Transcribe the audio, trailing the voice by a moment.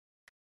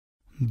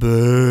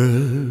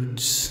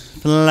Birds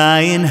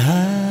flying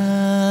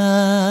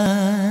high,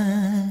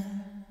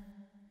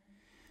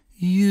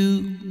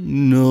 you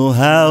know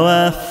how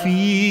I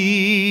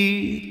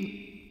feel.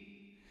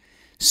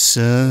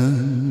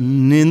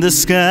 Sun in the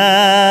sky,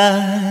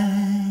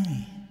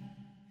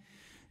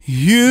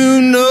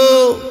 you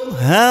know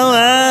how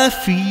I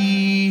feel.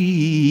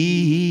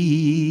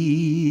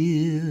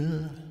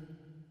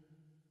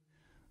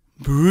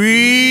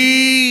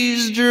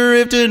 Breeze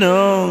drifting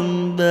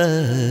on by,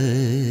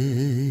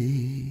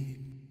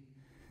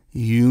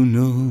 you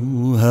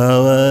know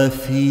how I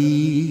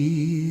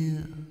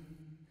feel.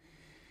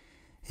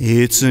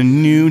 It's a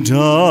new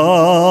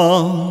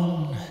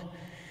dawn,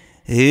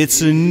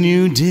 it's a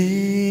new day,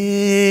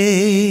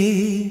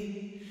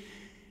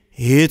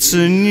 it's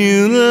a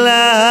new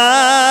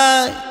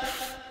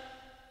life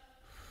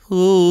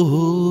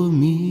for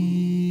me,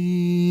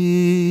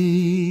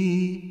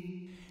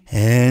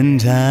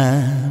 and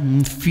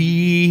I'm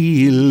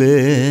feeling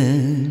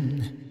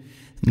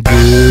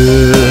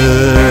good.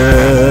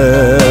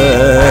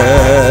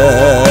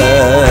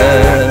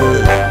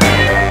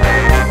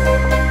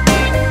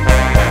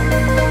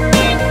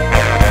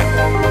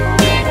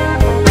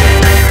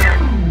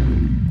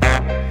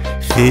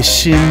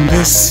 Fish in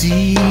the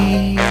sea,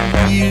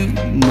 you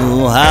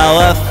know how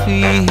I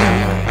feel.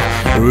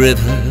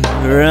 River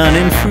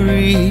running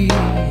free,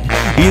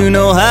 you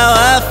know how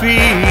I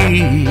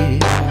feel.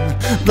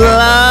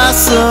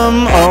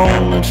 Blossom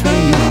on the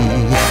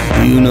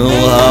tree, you know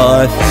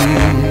how I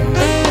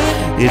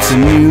feel. It's a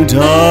new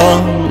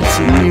dawn, it's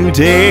a new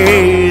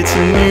day, it's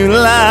a new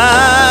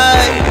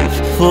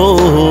life for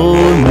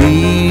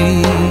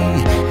me,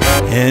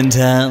 and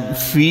I'm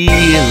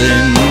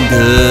feeling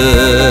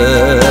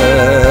good.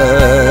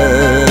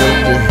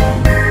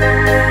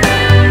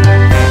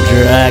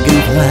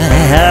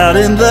 Dragonfly out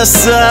in the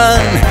sun,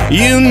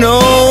 you know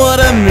what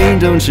I mean,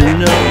 don't you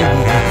know?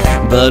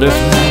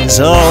 Butterflies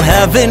all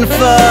having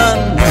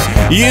fun,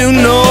 you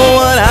know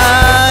what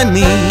I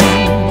mean.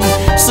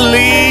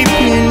 Sleep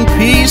in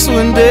peace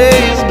when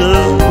day's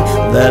done,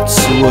 that's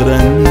what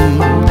I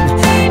mean.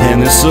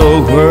 And this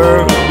old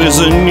world is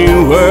a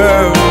new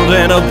world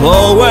and a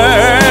bold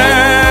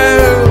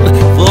world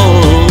for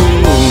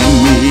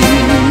me.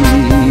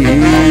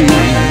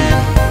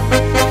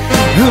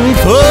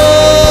 For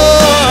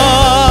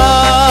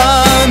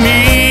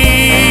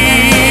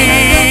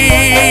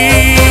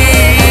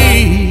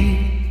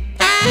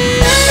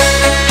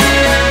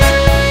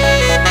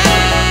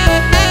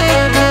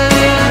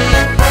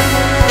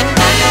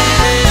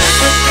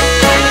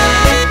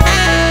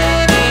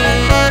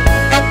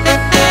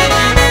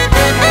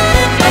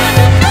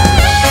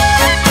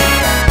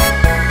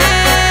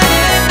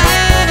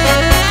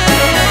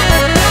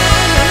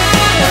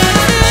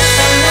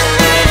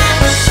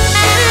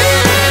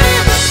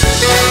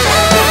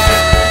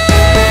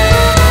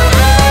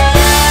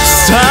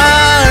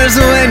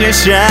when you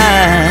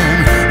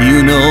shine,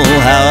 you know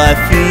how I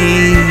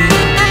feel.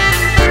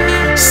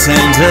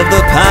 Scent of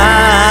the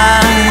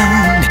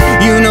pine,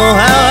 you know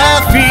how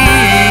I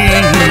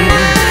feel.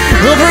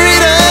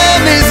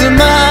 Freedom is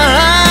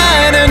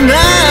mine, and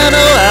I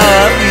know how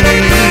I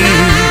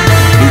feel.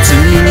 It's a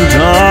new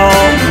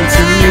dawn, it's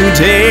a new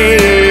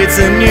day, it's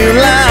a new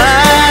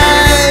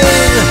life.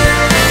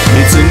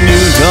 It's a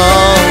new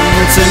dawn,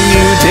 it's a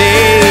new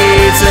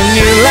day, it's a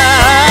new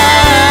life.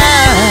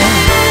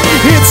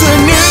 It's a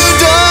new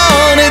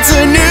dawn, it's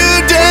a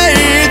new day,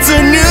 it's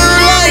a new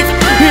life,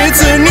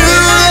 it's a new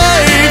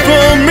life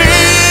for me,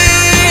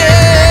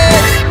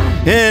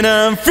 yeah. And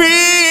I'm feeling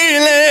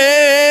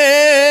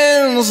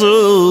so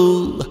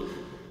good.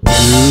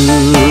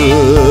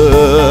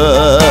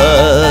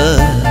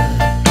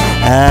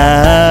 I'm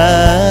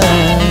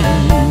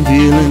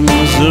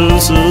feeling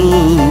so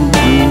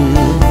good.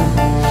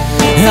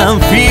 I'm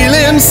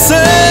feeling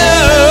so